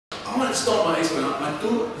to stop my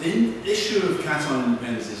explanation. The issue of Catalan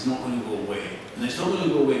independence is not going to go away. And it's not going to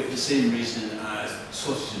go away for the same reason as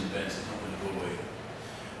Scottish independence is not going to go away.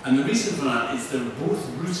 And the reason for that is they're both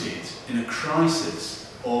rooted in a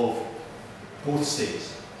crisis of both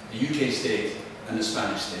states, the UK state and the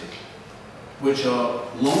Spanish state, which are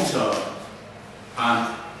long-term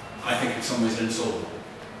and I think in some ways insolvable.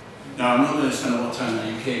 Now, I'm not going to spend a lot of time on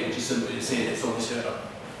the UK, which is simply to say that it's obviously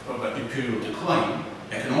about imperial decline,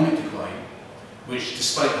 economic decline, which,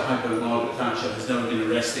 despite the hype of Margaret Thatcher, has never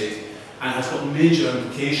been arrested and has got major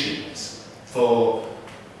implications for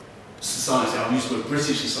society. I'll use the word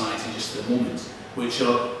British society just for a moment, which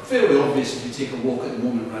are fairly obvious if you take a walk at the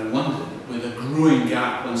moment around London, with a growing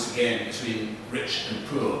gap, once again, between rich and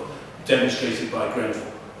poor, demonstrated by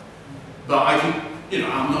Grenfell. But I can,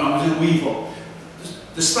 I'm going to weave on.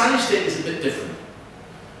 The Spanish state is a bit different.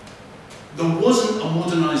 There wasn't a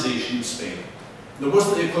modernisation of Spain. There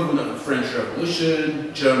wasn't the equivalent of the French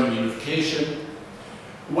Revolution, German unification.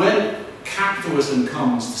 When capitalism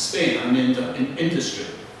comes to Spain, I mean in industry,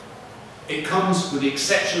 it comes, with the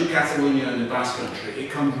exception of Catalonia and the Basque Country,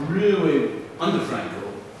 it comes really under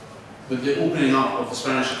Franco, with the opening up of the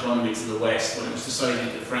Spanish economy to the West, when it was decided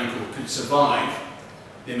that Franco could survive.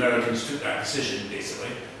 The Americans took that decision,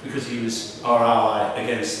 basically, because he was our ally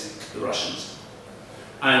against the Russians.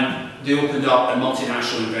 And they opened up and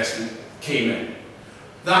multinational investment came in.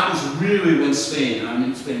 That was really when Spain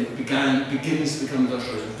begins to become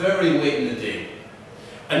industrialized, very late in the day.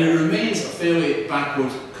 And it remains a fairly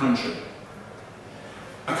backward country.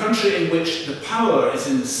 A country in which the power is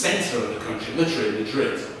in the centre of the country, literally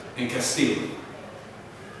Madrid, in Castile.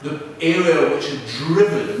 The area which had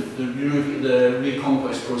driven the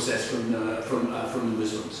reconquest process from the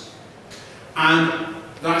Muslims. And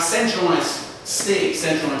that centralised state,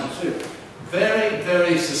 centralised too, very,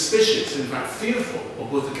 very suspicious, in fact fearful,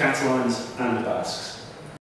 of both the Catalans and the Basques.